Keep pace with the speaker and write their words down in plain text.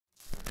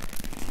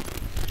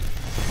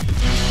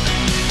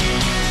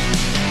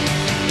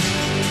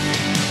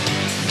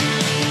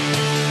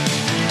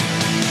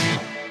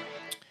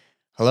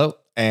Hello,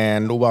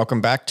 and welcome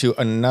back to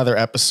another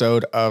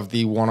episode of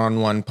the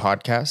One-on-One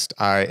podcast.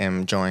 I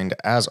am joined,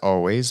 as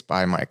always,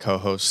 by my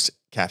co-host,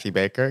 Kathy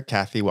Baker.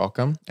 Kathy,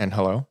 welcome, and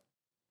hello.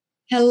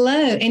 Hello.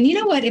 And you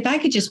know what? If I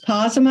could just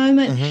pause a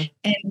moment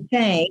and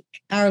thank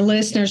our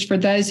listeners for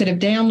those that have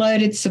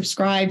downloaded,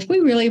 subscribed, we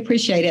really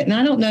appreciate it. And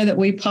I don't know that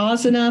we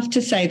pause enough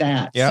to say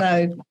that. Yep.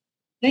 So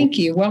thank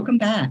you. Welcome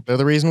back. They're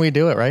the reason we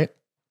do it, right?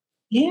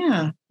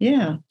 Yeah.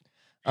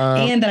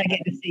 And that I get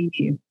to see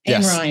you and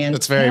yes, Ryan.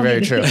 That's very,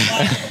 very true.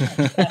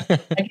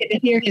 I get to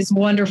hear his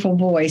wonderful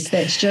voice.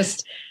 That's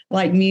just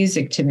like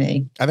music to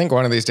me. I think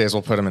one of these days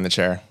we'll put him in the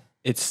chair.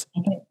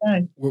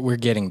 We're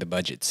getting the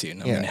budget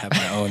soon. I'm going to have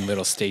my own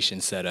little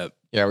station set up.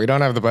 Yeah, we don't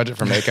have the budget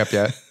for makeup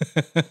yet.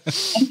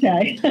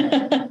 Okay.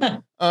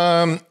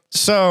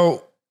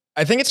 So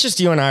I think it's just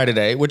you and I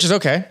today, which is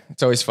okay.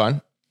 It's always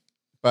fun.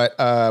 But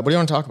what do you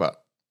want to talk about?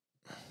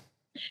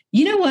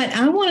 You know what?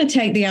 I want to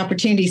take the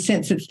opportunity,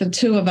 since it's the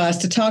two of us,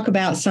 to talk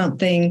about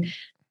something.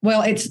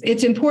 Well,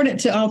 it's important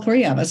to all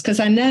three of us because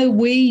I know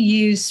we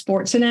use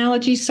sports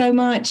analogies so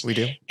much. We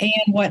do. And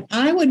what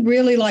I would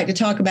really like to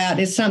talk about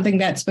is something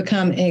that's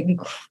become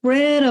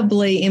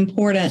incredibly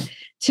important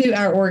to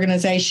our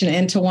organization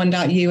and to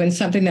ONE.U, and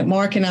something that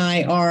Mark and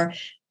I are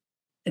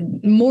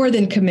more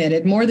than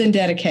committed, more than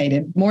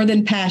dedicated, more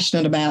than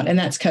passionate about, and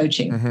that's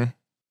coaching.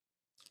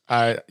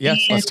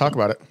 Let's talk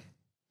about it.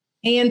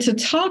 And to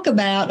talk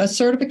about a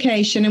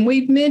certification, and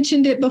we've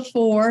mentioned it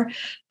before,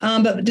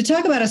 but to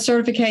talk about a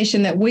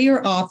certification that we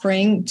are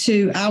offering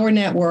to our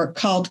network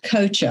called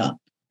CoachUP,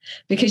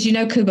 because you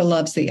know Cuba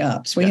loves the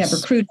ups. We have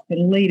Recruit Up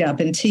and Lead Up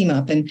and Team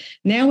Up, and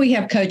now we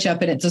have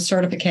CoachUP, and it's a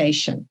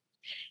certification.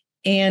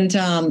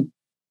 And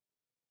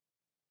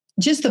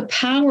just the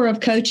power of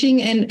coaching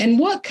and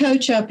what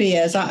CoachUP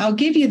is. I'll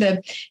give you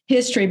the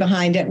history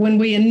behind it. When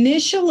we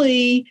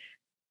initially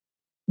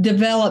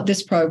develop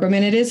this program,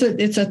 and it's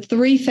a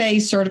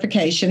 3-phase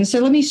certification. So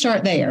let me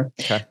start there.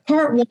 Okay.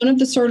 Part 1 of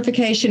the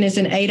certification is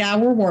an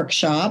 8-hour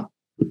workshop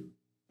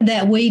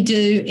that we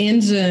do in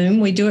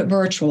Zoom. We do it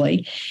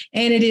virtually,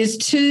 and it is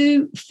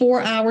 2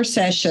 4-hour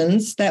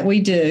sessions that we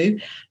do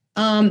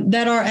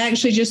that are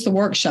actually just the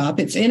workshop.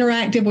 It's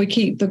interactive. We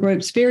keep the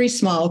groups very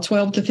small,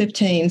 12 to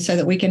 15, so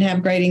that we can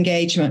have great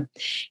engagement.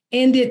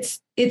 And it's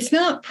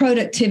not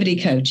productivity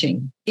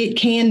coaching. It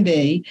can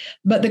be,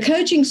 but the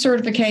coaching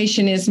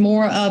certification is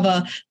more of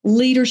a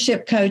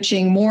leadership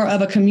coaching, more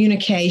of a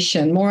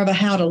communication, more of a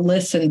how to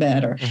listen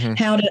better,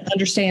 how to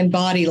understand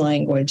body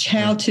language,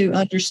 how to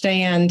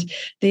understand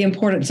the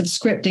importance of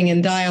scripting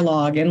and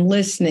dialogue and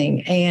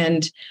listening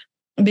and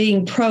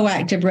being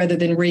proactive rather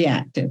than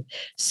reactive.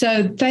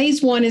 So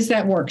phase 1 is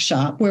that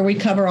workshop where we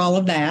cover all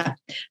of that.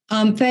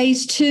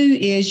 Phase 2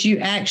 is you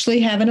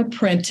actually have an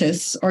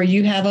apprentice, or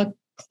you have a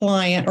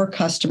client or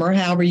customer,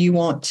 however you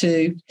want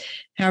to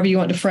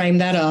frame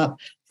that up,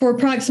 for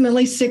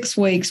approximately 6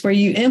 weeks, where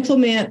you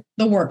implement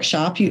the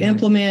workshop, you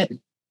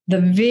implement the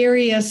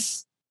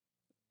various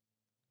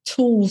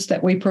tools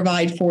that we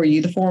provide for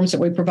you, the forms that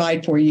we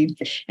provide for you.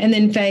 And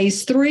then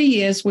phase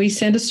 3 is we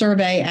send a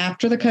survey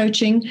after the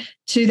coaching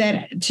to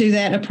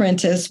that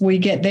apprentice. We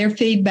get their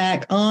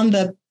feedback on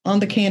the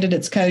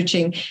candidate's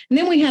coaching. And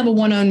then we have a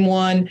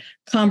one-on-one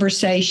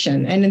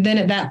conversation. And then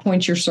at that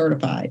point, you're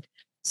certified.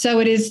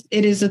 So it is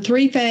a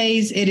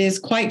 3-phase. It is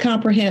quite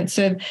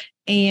comprehensive,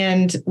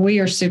 and we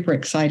are super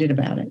excited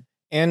about it.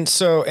 And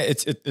so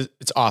it's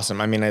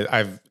awesome. I mean,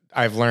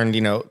 I've learned,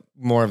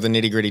 more of the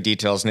nitty-gritty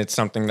details, and it's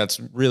something that's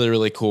really,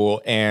 really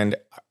cool. And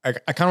I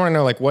kind of want to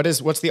know, like,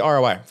 what's the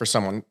ROI for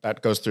someone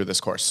that goes through this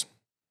course?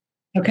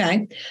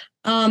 Okay.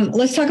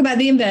 Let's talk about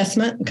the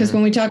investment, because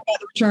when we talk about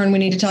the return, we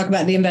need to talk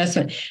about the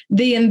investment.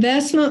 The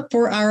investment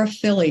for our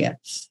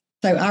affiliates,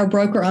 so our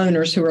broker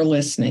owners who are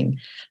listening,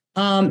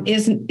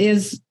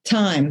 is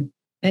time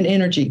and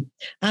energy.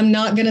 I'm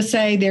not going to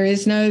say there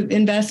is no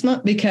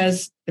investment,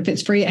 because if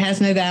it's free, it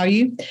has no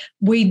value.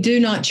 We do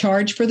not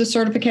charge for the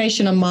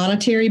certification a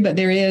monetary, but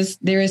there is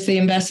the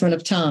investment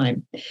of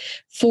time.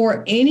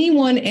 For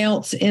anyone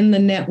else in the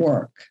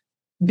network,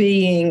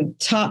 being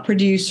top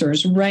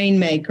producers,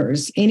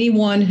 rainmakers,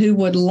 anyone who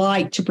would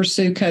like to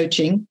pursue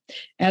coaching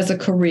as a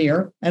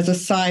career, as a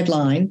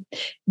sideline,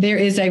 there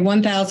is a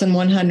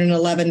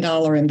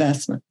 $1,111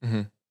 investment.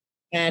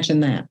 Imagine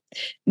that.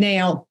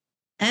 Now,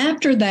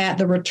 after that,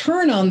 the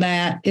return on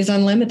that is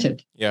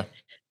unlimited. Yeah.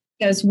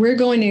 Because we're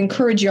going to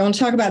encourage you. I want to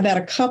talk about that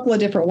a couple of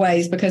different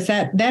ways, because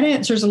that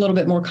answer is a little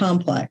bit more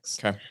complex.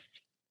 Okay.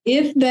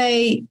 If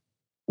they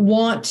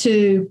want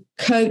to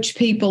coach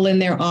people in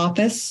their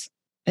office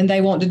and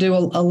they want to do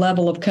a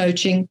level of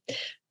coaching,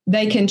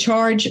 they can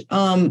charge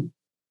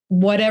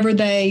whatever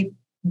they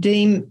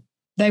deem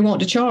they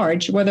want to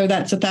charge, whether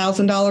that's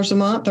 $1,000 a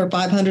month or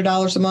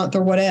 $500 a month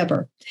or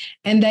whatever.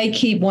 And they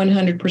keep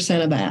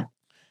 100% of that.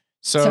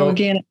 So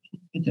again,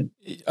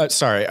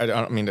 sorry, I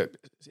don't mean to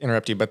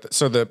interrupt you, but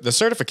so the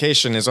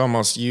certification is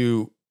almost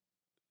you.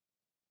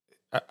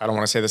 I don't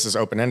want to say this is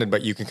open-ended,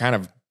 but you can kind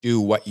of do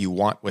what you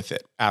want with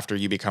it after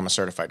you become a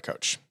certified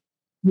coach.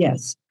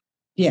 Yes.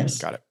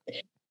 Got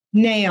it.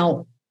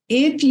 Now,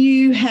 if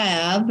you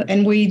have,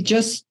 and we're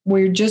just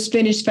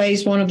finished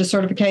phase 1 of the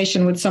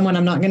certification with someone,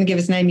 I'm not going to give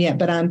his name yet,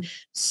 but I'm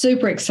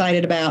super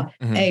excited about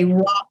a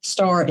rock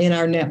star in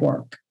our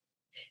network.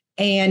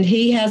 And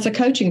he has a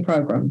coaching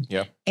program.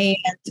 Yeah. And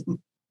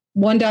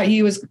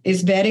ONE.U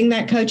is vetting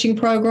that coaching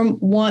program.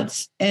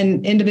 Once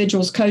an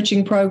individual's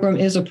coaching program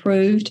is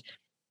approved,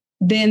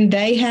 then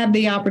they have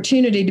the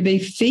opportunity to be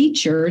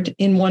featured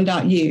in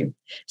ONE.U.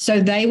 So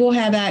they will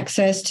have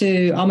access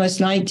to almost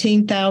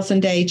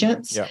 19,000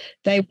 agents. Yeah.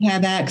 They will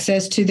have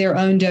access to their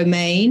own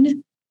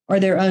domain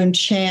or their own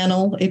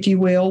channel, if you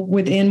will,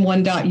 within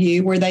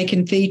ONE.U, where they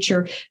can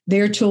feature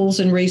their tools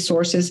and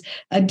resources.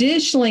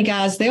 Additionally,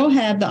 guys, they'll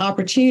have the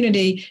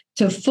opportunity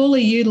to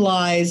fully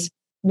utilize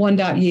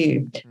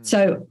ONE.U.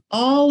 So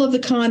all of the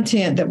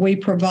content that we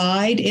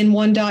provide in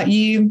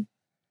ONE.U,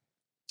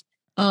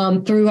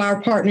 through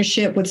our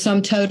partnership with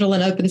SumTotal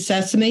and Open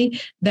Sesame,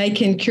 they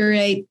can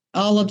curate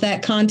all of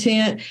that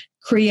content,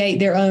 create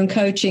their own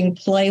coaching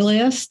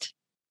playlist,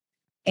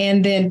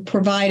 and then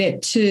provide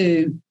it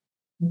to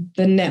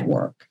the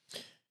network.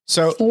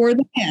 So for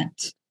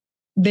that,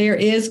 there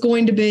is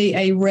going to be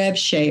a rev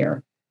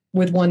share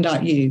with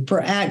ONE.U for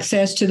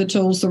access to the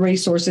tools, the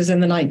resources,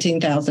 and the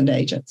 19,000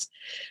 agents.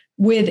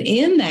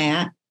 Within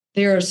that,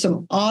 there are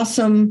some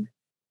awesome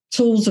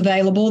tools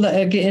available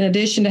that, in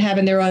addition to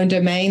having their own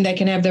domain, they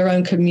can have their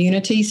own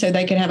community. So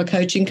they can have a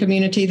coaching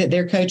community that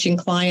their coaching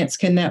clients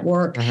can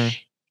network.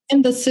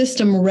 And the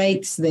system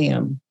rates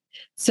them.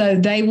 So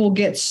they will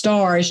get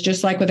stars,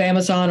 just like with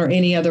Amazon or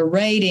any other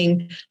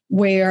rating,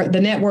 where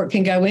the network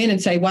can go in and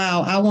say,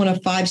 wow, I want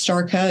a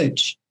 5-star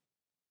coach.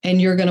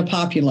 And you're going to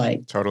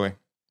populate. Totally.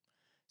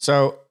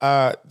 So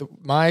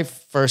my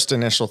first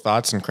initial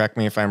thoughts, and correct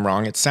me if I'm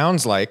wrong, it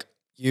sounds like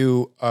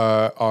you're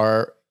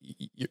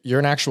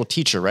an actual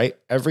teacher, right?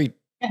 Every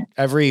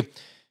 10th,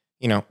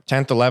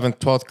 11th,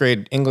 12th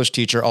grade English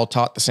teacher all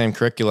taught the same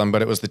curriculum,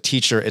 but it was the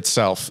teacher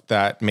itself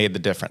that made the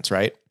difference,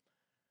 right?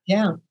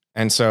 Yeah.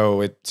 And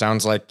so it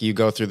sounds like you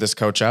go through this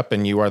CoachUP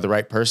and you are the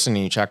right person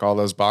and you check all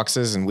those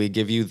boxes and we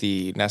give you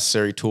the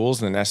necessary tools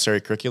and the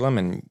necessary curriculum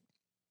and,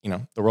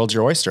 the world's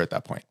your oyster at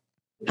that point.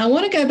 I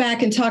want to go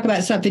back and talk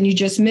about something you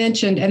just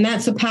mentioned, and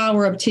that's the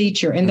power of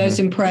teacher and those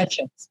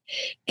impressions.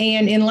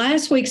 And in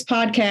last week's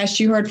podcast,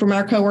 you heard from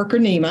our coworker,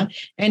 Nima,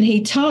 and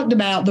he talked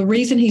about the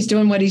reason he's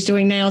doing what he's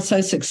doing now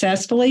so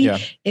successfully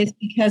is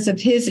because of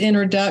his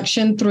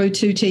introduction through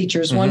 2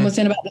 teachers. One was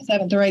in about the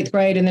 7th or 8th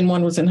grade, and then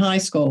one was in high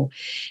school.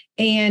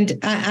 And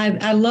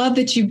I love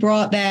that you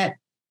brought that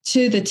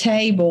to the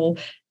table,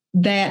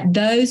 that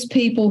those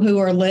people who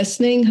are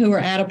listening, who are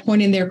at a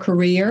point in their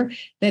career,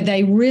 that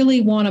they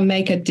really want to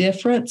make a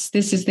difference,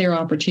 this is their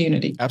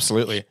opportunity.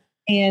 Absolutely.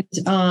 And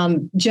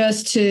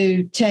just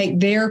to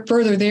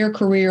further their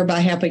career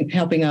by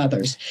helping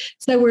others.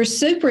 So we're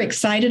super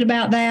excited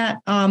about that.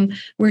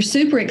 We're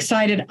super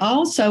excited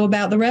also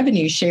about the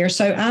revenue share.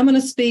 So I'm going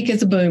to speak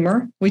as a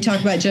boomer. We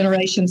talk about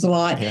generations a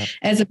lot. Yeah.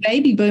 As a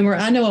baby boomer,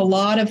 I know a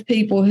lot of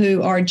people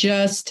who are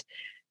just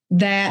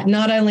that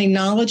not only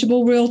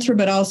knowledgeable realtor,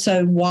 but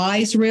also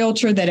wise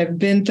realtor that have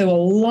been through a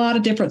lot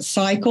of different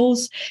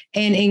cycles,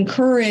 and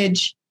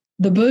encourage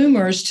the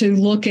boomers to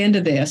look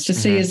into this to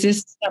see, is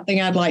this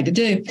something I'd like to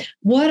do?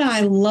 What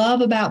I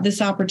love about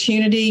this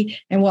opportunity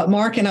and what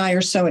Mark and I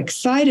are so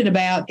excited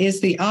about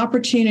is the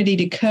opportunity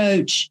to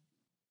coach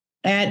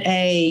at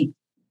a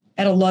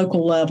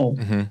local level.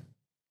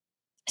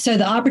 So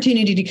the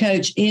opportunity to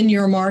coach in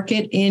your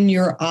market, in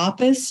your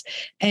office,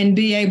 and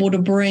be able to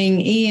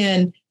bring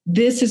in,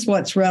 this is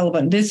what's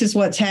relevant. This is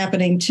what's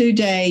happening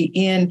today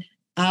in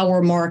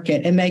our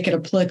market, and make it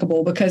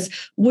applicable, because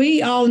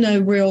we all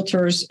know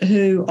realtors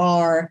who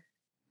are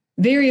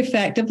very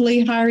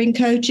effectively hiring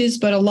coaches,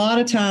 but a lot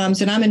of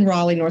times, and I'm in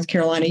Raleigh, North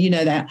Carolina, you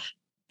know that,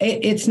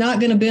 it's not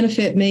going to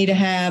benefit me to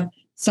have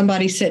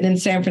somebody sitting in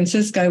San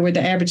Francisco where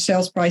the average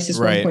sales price is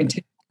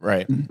 1.2.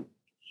 Right.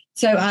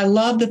 So I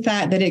love the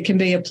fact that it can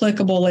be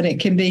applicable and it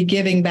can be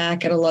giving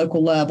back at a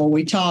local level.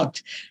 We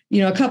talked,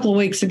 a couple of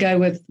weeks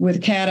ago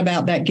with Kat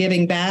about that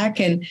giving back,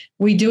 and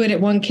we do it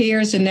at ONE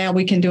Cares, and now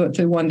we can do it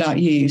through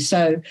ONE.U.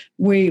 So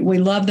we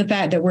love the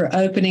fact that we're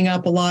opening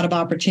up a lot of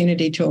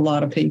opportunity to a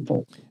lot of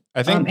people.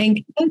 I think,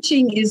 and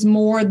coaching is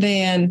more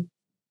than,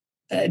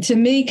 to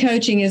me,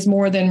 coaching is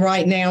more than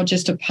right now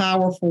just a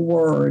powerful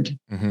word.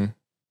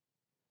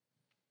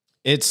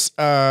 It's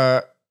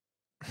how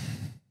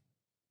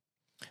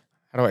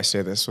do I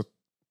say this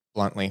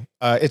bluntly?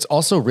 It's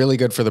also really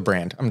good for the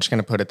brand. I'm just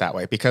going to put it that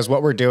way, because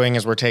what we're doing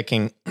is we're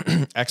taking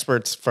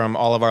experts from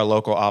all of our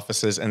local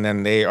offices, and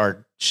then they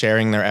are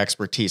sharing their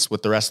expertise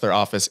with the rest of their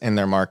office in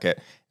their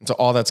market. And so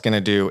all that's going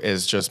to do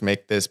is just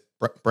make this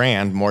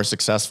brand more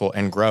successful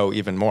and grow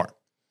even more.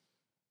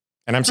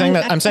 And I'm saying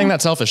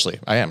that selfishly.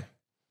 I am.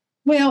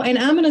 Well, and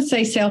I'm going to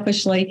say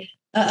selfishly,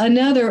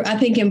 another, I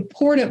think,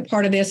 important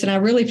part of this, and I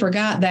really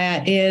forgot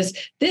that, is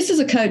this is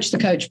a Coach the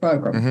Coach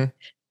program.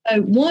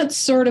 So once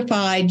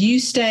certified, you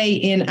stay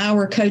in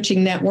our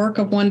coaching network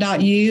of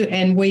ONE.U,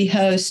 and we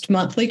host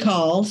monthly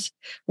calls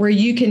where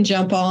you can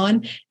jump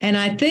on. And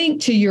I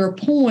think, to your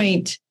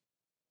point,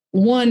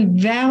 one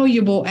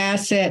valuable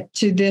asset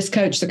to this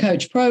Coach the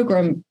Coach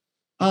program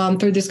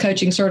through this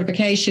coaching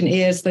certification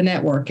is the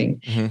networking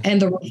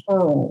and the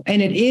referral.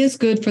 And it is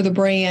good for the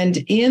brand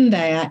in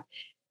that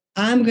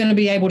I'm going to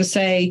be able to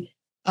say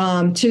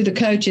to the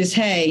coaches,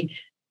 hey,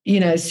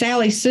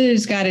 Sally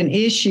Sue's got an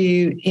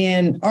issue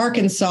in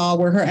Arkansas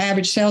where her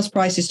average sales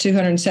price is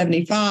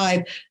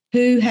 $275.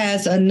 Who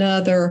has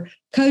another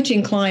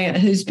coaching client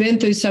who's been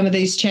through some of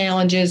these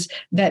challenges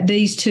that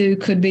these two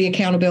could be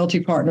accountability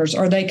partners,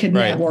 or they could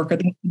network, or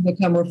they could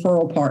become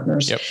referral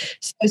partners. Yep.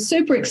 So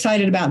super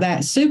excited about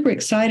that. Super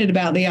excited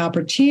about the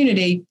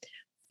opportunity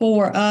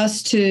for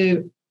us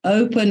to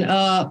open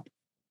up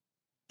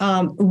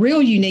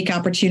real unique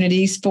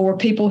opportunities for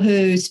people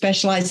who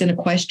specialize in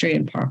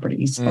equestrian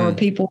properties or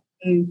people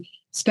who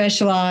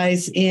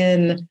specialize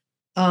in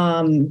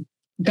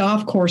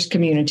golf course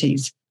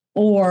communities,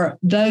 or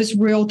those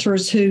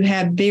realtors who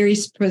have very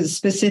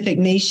specific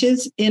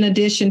niches in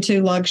addition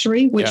to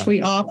luxury, which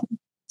we offer.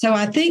 So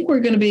I think we're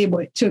going to be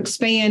able to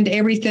expand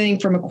everything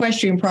from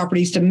equestrian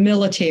properties to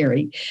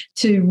military,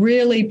 to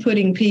really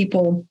putting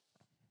people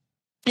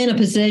in a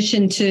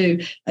position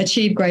to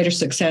achieve greater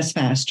success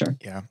faster.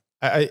 Yeah.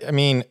 I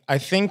mean, I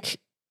think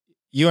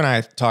you and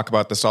I talk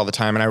about this all the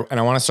time, and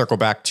I want to circle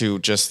back to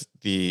just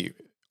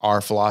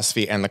our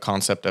philosophy and the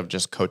concept of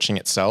just coaching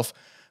itself.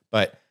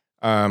 But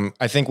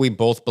I think we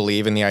both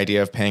believe in the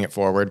idea of paying it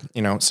forward.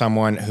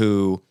 Someone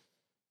who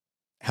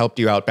helped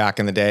you out back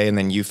in the day, and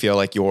then you feel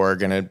like you're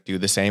going to do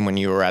the same when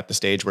you were at the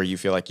stage where you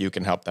feel like you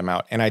can help them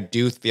out. And I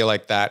do feel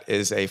like that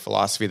is a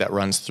philosophy that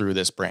runs through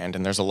this brand.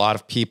 And there's a lot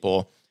of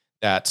people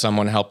that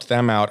someone helped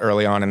them out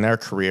early on in their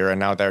career, and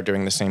now they're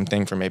doing the same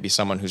thing for maybe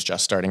someone who's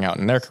just starting out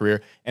in their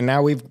career. And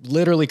now we've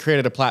literally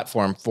created a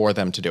platform for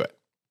them to do it.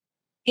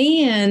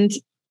 And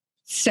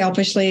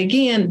selfishly,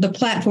 again, the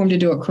platform to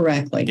do it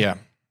correctly. Yeah.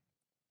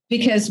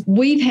 Because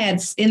we've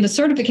had, in the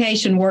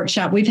certification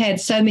workshop, we've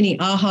had so many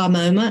aha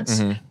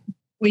moments.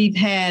 We've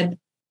had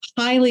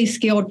highly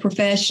skilled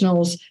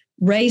professionals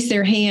raise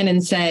their hand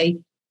and say,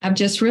 I've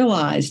just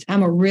realized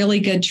I'm a really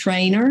good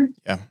trainer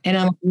and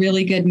I'm a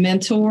really good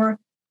mentor,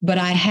 but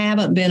I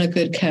haven't been a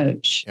good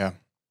coach. Yeah.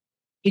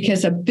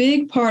 Because a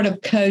big part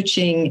of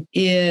coaching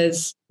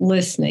is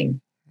listening.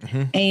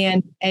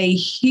 And a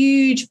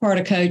huge part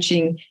of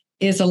coaching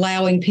is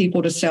allowing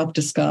people to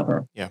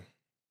self-discover. Yeah.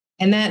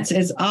 And that's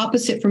as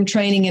opposite from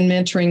training and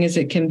mentoring as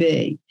it can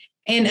be.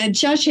 And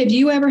Josh, have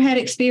you ever had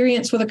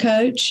experience with a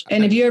coach?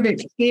 And have you ever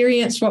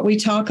experienced what we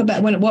talk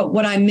about,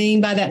 what I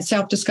mean by that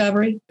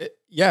self-discovery?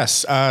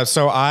 Yes.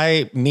 So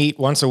I meet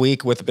once a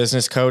week with a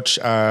business coach,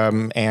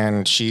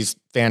 and she's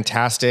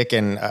fantastic.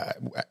 And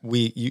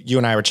you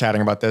and I were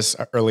chatting about this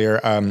earlier.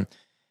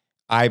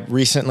 I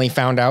recently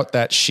found out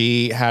that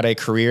she had a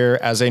career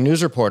as a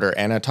news reporter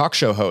and a talk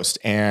show host.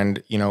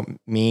 And,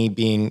 me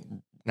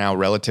being now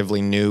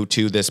relatively new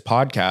to this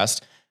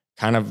podcast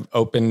kind of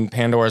opened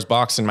Pandora's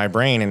box in my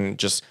brain,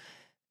 and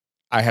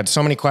I had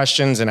so many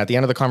questions. And at the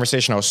end of the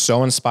conversation, I was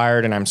so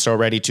inspired, and I'm so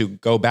ready to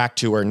go back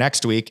to her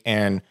next week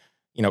and,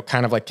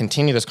 kind of like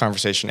continue this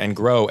conversation and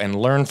grow and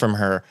learn from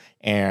her.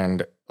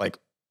 And like,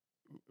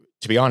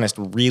 to be honest,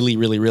 really,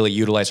 really, really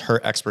utilize her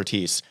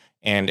expertise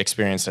and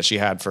experience that she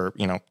had for,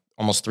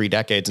 almost 3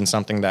 decades in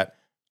something that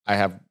I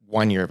have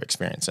 1 year of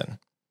experience in.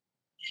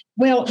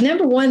 Well,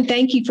 number one,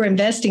 thank you for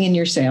investing in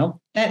yourself.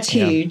 That's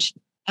huge.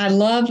 I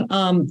love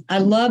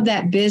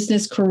that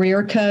business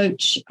career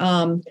coach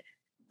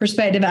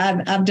perspective.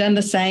 I've done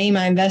the same.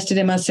 I invested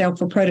in myself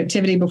for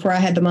productivity before I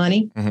had the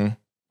money.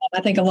 I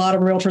think a lot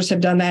of realtors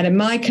have done that. And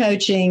my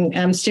coaching,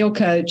 I'm still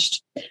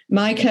coached.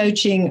 My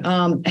coaching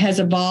has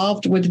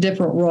evolved with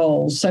different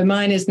roles. So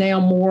mine is now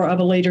more of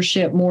a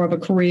leadership, more of a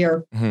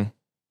career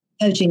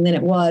coaching than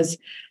it was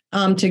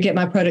to get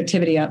my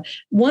productivity up.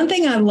 One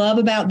thing I love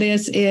about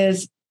this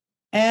is,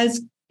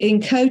 as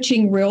in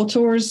coaching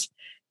realtors,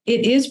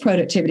 it is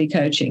productivity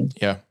coaching.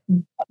 Yeah.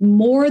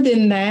 More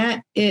than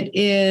that, it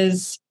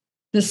is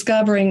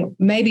discovering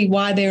maybe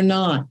why they're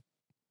not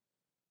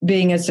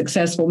being as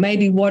successful.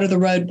 Maybe what are the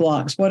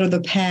roadblocks? What are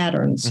the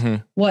patterns?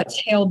 What's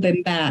held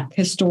them back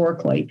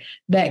historically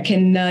that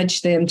can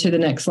nudge them to the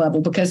next level?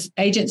 Because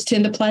agents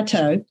tend to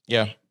plateau.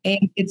 Yeah.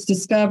 And it's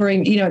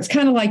discovering, it's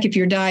kind of like if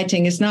you're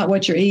dieting, it's not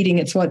what you're eating,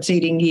 it's what's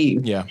eating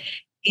you. Yeah.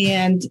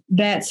 And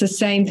that's the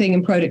same thing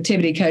in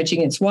productivity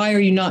coaching. It's why are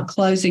you not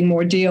closing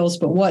more deals,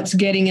 but what's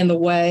getting in the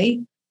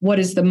way? What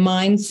is the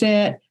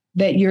mindset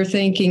that you're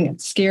thinking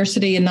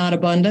scarcity and not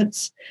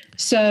abundance?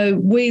 So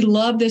we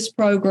love this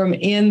program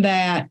in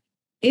that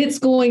it's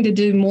going to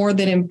do more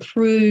than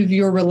improve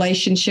your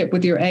relationship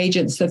with your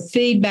agents. The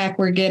feedback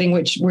we're getting,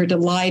 which we're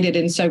delighted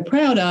and so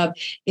proud of,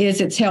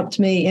 is it's helped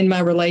me in my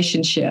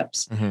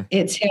relationships.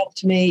 It's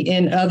helped me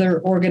in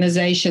other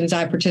organizations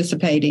I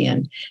participate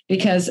in,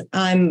 because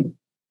I'm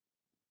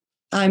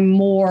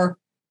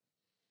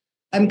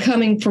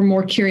coming from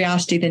more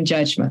curiosity than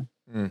judgment.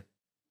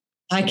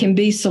 I can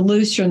be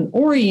solution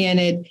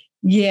oriented,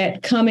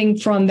 yet coming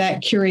from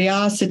that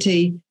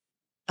curiosity,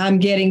 I'm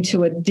getting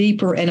to a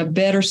deeper and a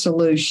better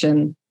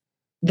solution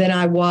than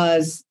I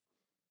was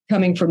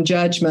coming from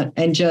judgment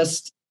and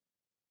just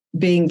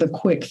being the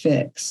quick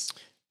fix.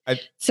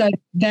 So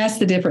that's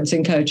the difference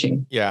in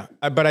coaching. Yeah.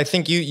 But I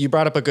think you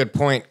brought up a good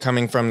point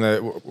coming from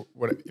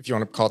what if you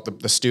want to call it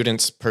the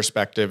student's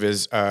perspective,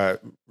 is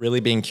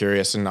really being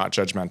curious and not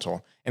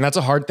judgmental. And that's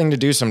a hard thing to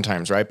do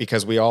sometimes, right?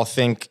 Because we all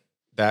think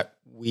that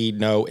we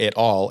know it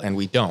all and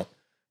we don't.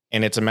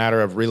 And it's a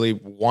matter of really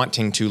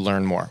wanting to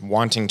learn more,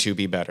 wanting to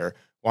be better,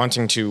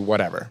 wanting to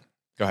whatever.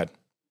 Go ahead.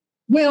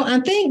 Well,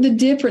 I think the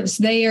difference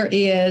there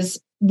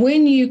is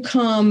when you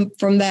come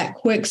from that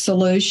quick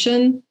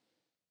solution,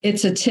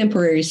 it's a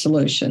temporary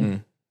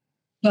solution.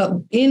 But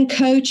in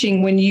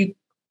coaching,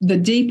 the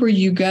deeper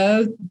you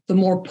go, the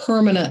more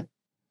permanent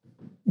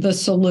the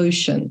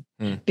solution.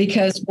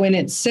 Because when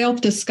it's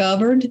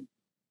self-discovered,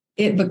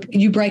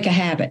 you break a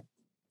habit.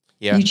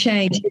 Yeah. You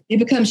change. It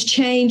becomes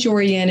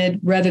change-oriented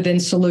rather than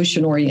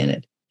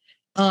solution-oriented.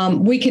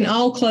 We can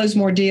all close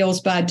more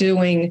deals by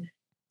doing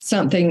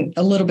something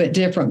a little bit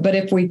different. But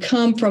if we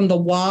come from the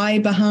why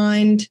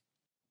behind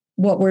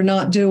what we're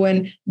not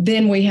doing,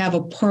 then we have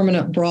a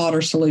permanent,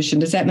 broader solution.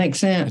 Does that make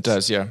sense? It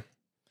does, yeah.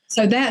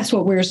 So that's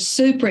what we're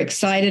super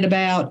excited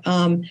about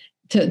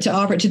to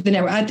offer it to the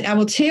network. I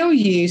will tell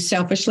you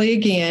selfishly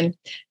again,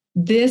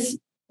 this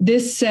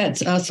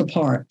sets us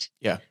apart.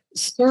 Yeah.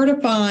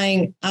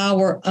 Certifying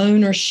our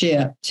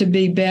ownership to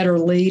be better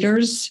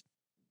leaders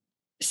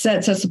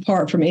sets us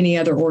apart from any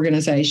other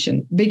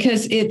organization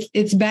because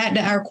it's back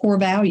to our core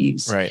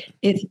values. Right.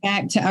 It's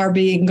back to our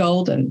being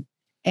golden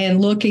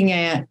and looking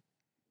at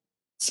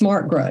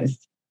smart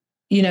growth,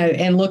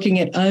 and looking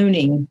at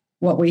owning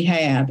what we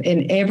have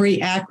and every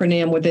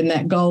acronym within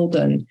that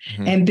golden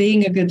and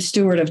being a good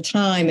steward of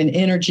time and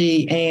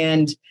energy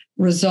and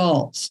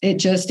results.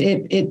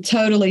 It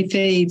totally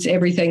feeds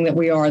everything that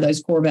we are,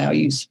 those core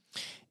values.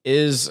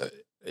 I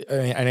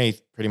know you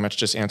pretty much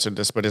just answered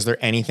this, but is there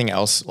anything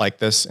else like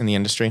this in the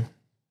industry?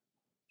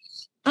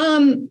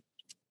 There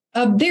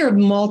are a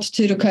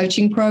multitude of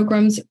coaching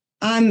programs.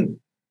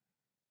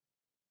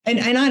 And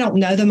I don't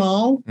know them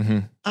all.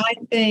 I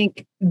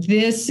think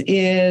this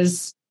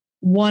is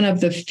one of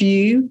the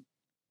few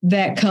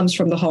that comes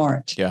from the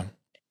heart. Yeah.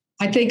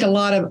 I think a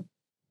lot of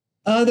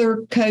other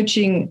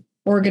coaching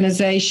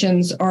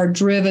organizations are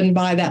driven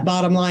by that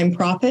bottom line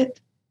profit,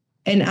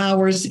 and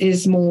ours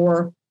is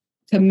more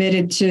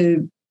committed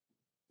to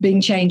being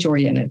change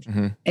oriented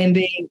and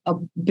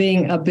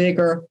being a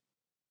bigger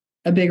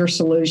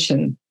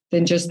solution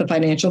than just the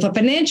financial. The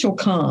financial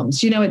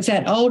comes, it's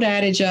that old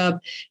adage of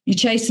you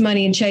chase the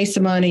money and chase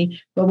the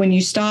money. But when you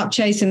stop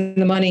chasing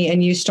the money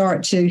and you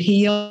start to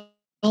heal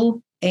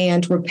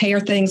and repair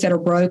things that are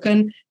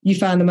broken, you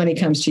find the money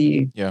comes to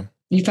you. Yeah.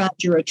 You find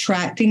you're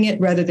attracting it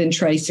rather than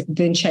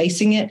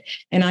chasing it.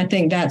 And I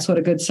think that's what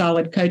a good,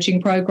 solid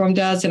coaching program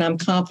does. And I'm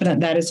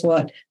confident that is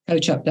what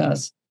CoachUP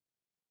does.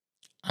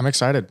 I'm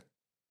excited.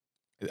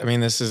 I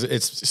mean, it's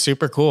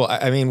super cool.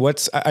 I mean,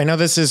 I know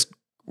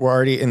we're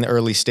already in the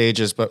early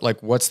stages, but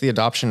what's the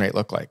adoption rate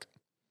look like?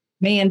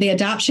 Man, the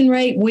adoption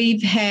rate,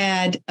 we've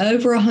had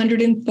over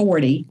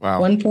 140,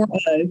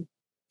 140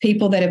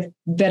 people that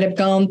have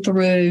gone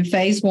through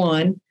phase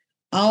 1.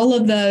 All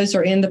of those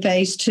are in the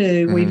phase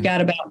 2. We've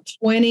got about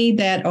 20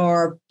 that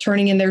are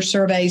turning in their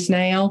surveys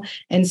now.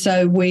 And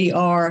so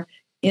Mark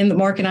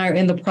and I are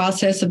in the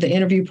process of the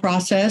interview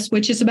process,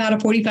 which is about a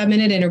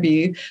 45-minute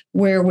interview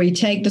where we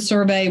take the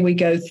survey, we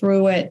go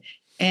through it,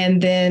 and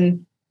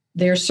then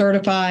they're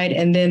certified,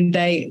 and then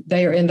they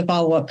are in the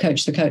follow-up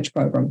Coach the Coach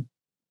program.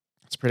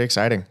 That's pretty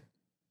exciting.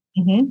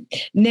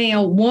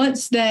 Now,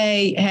 once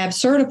they have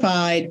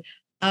certified,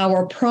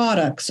 our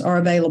products are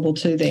available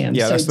to them.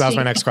 Yeah, that was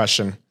my next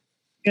question.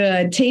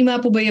 Good. Team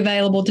Up will be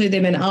available to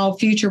them, and all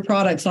future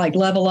products like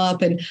Level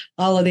Up and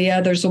all of the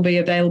others will be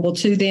available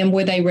to them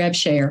with a rev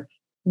share.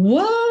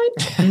 What?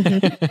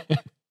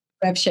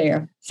 Rev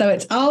share. So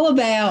it's all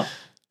about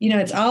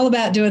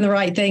doing the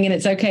right thing, and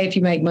it's okay if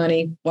you make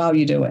money while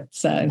you do it.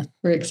 So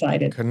we're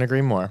excited. Couldn't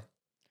agree more.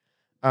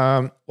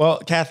 Well,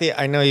 Kathy,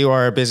 I know you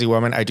are a busy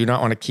woman. I do not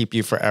want to keep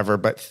you forever,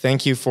 but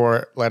thank you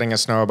for letting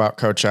us know about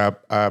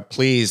CoachUP.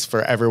 Please,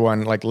 for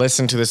everyone,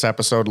 listen to this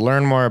episode,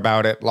 learn more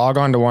about it, log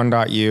on to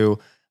ONE.U.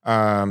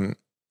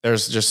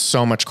 There's just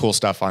so much cool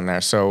stuff on there.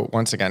 So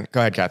once again,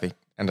 go ahead, Kathy.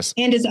 And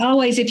as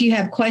always, if you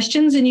have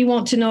questions and you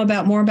want to know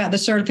more about the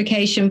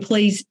certification,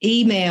 please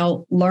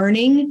email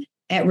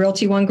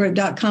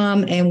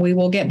learning@realtyonegroup.com and we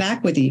will get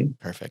back with you.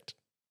 Perfect.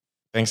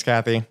 Thanks,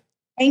 Kathy.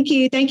 Thank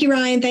you. Thank you,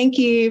 Ryan. Thank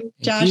you,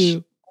 Josh. Thank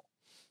you.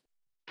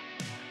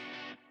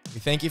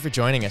 We thank you for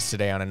joining us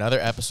today on another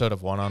episode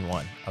of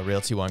One-on-One, a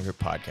Realty ONE Group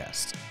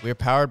podcast. We are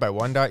powered by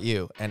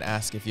ONE.U and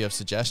ask if you have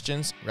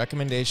suggestions,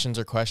 recommendations,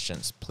 or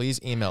questions, please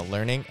email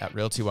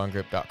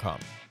learning@realtyonegroup.com.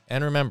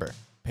 And remember,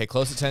 pay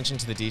close attention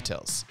to the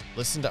details,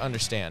 listen to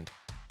understand,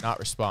 not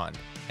respond,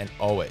 and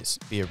always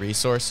be a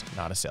resource,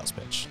 not a sales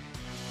pitch.